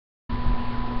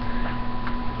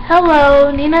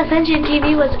Hello, Nina Sentient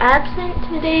TV was absent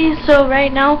today, so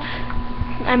right now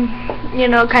I'm,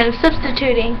 kind of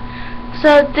substituting.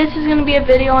 So this is going to be a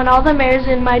video on all the mares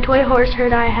in my toy horse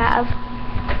herd I have.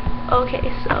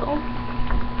 Okay, so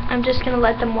I'm just going to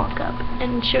let them walk up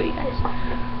and show you guys.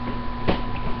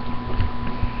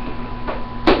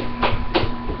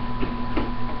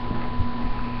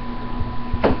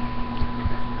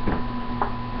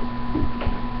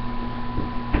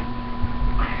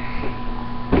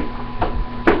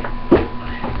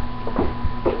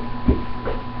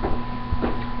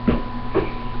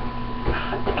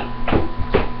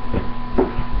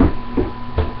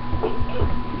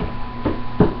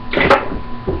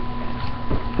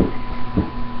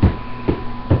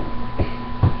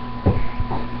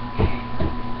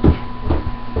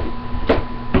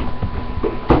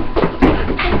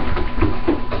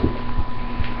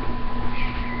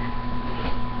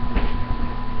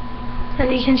 As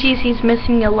you can see, he's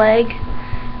missing a leg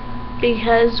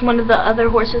because one of the other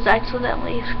horses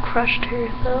accidentally crushed her,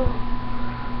 so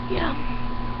yeah.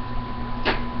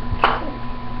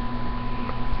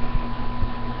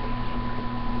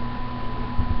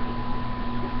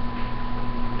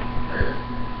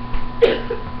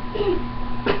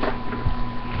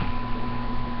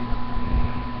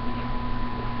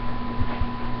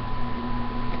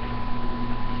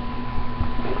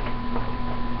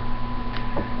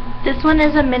 This one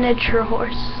is a miniature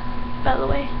horse, by the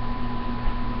way.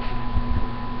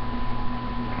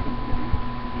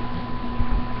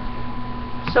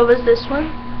 So is this one.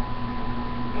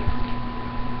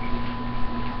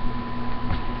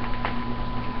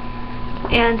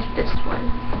 And this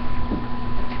one.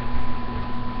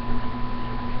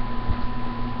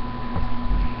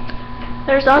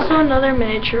 There's also another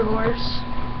miniature horse.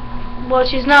 Well,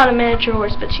 she's not a miniature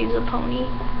horse, but she's a pony.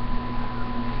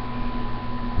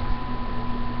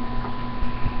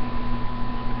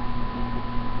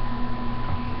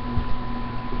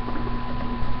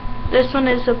 This one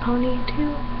is a pony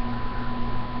too.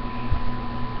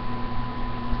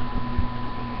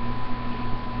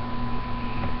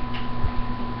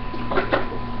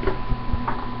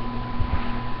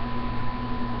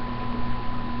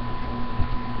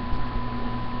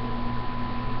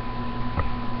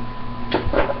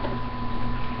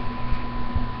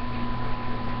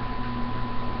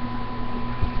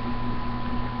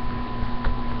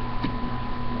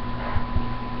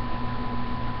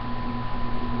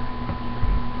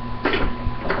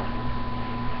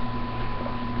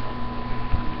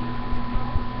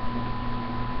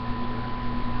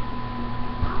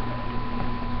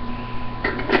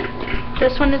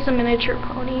 This one is a miniature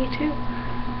pony too.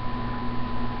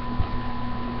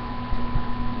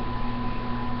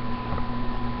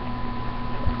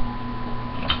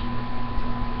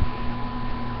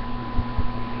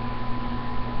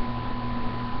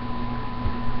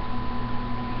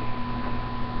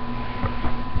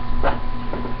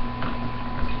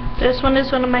 This one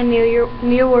is one of my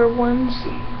newer ones.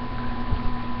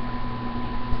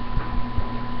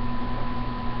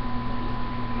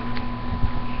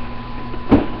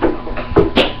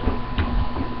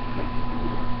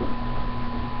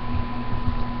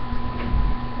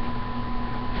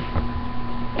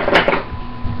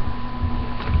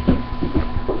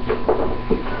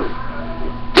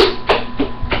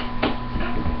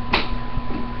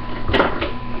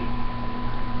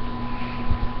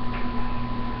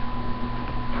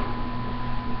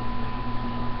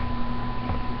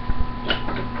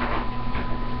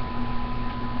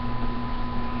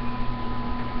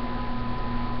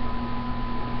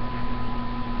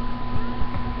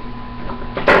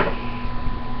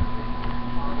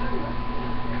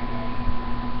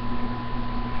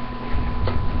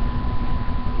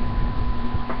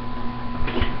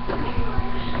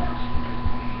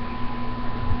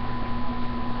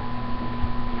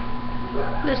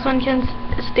 This one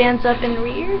stands up and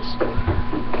rears.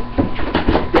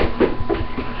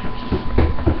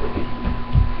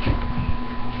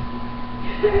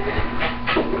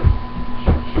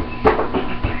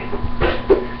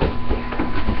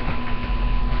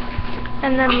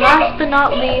 And then last but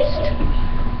not least,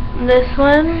 this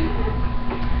one,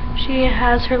 she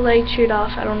has her leg chewed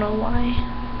off. I don't know why.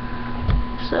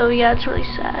 So yeah, it's really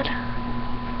sad.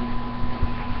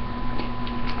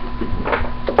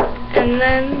 And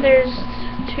then there's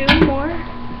two more,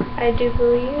 I do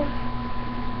believe.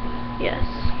 Yes.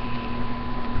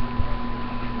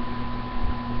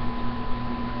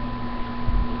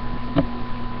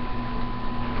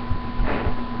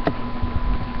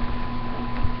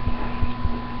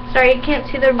 Sorry, you can't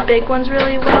see the big ones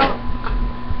really well.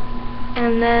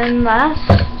 And then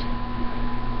last,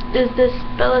 is this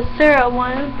Belisara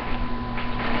one.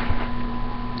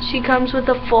 She comes with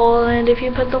a foal, and if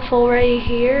you put the foal right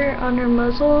here on her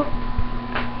muzzle,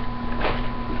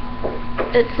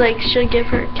 it's like she'll give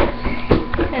her a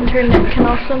kiss, and her neck can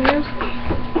also move.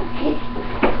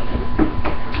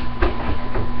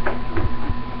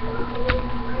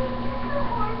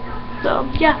 So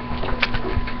yeah,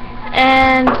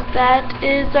 and that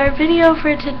is our video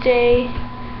for today.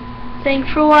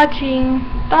 Thanks for watching.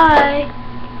 Bye.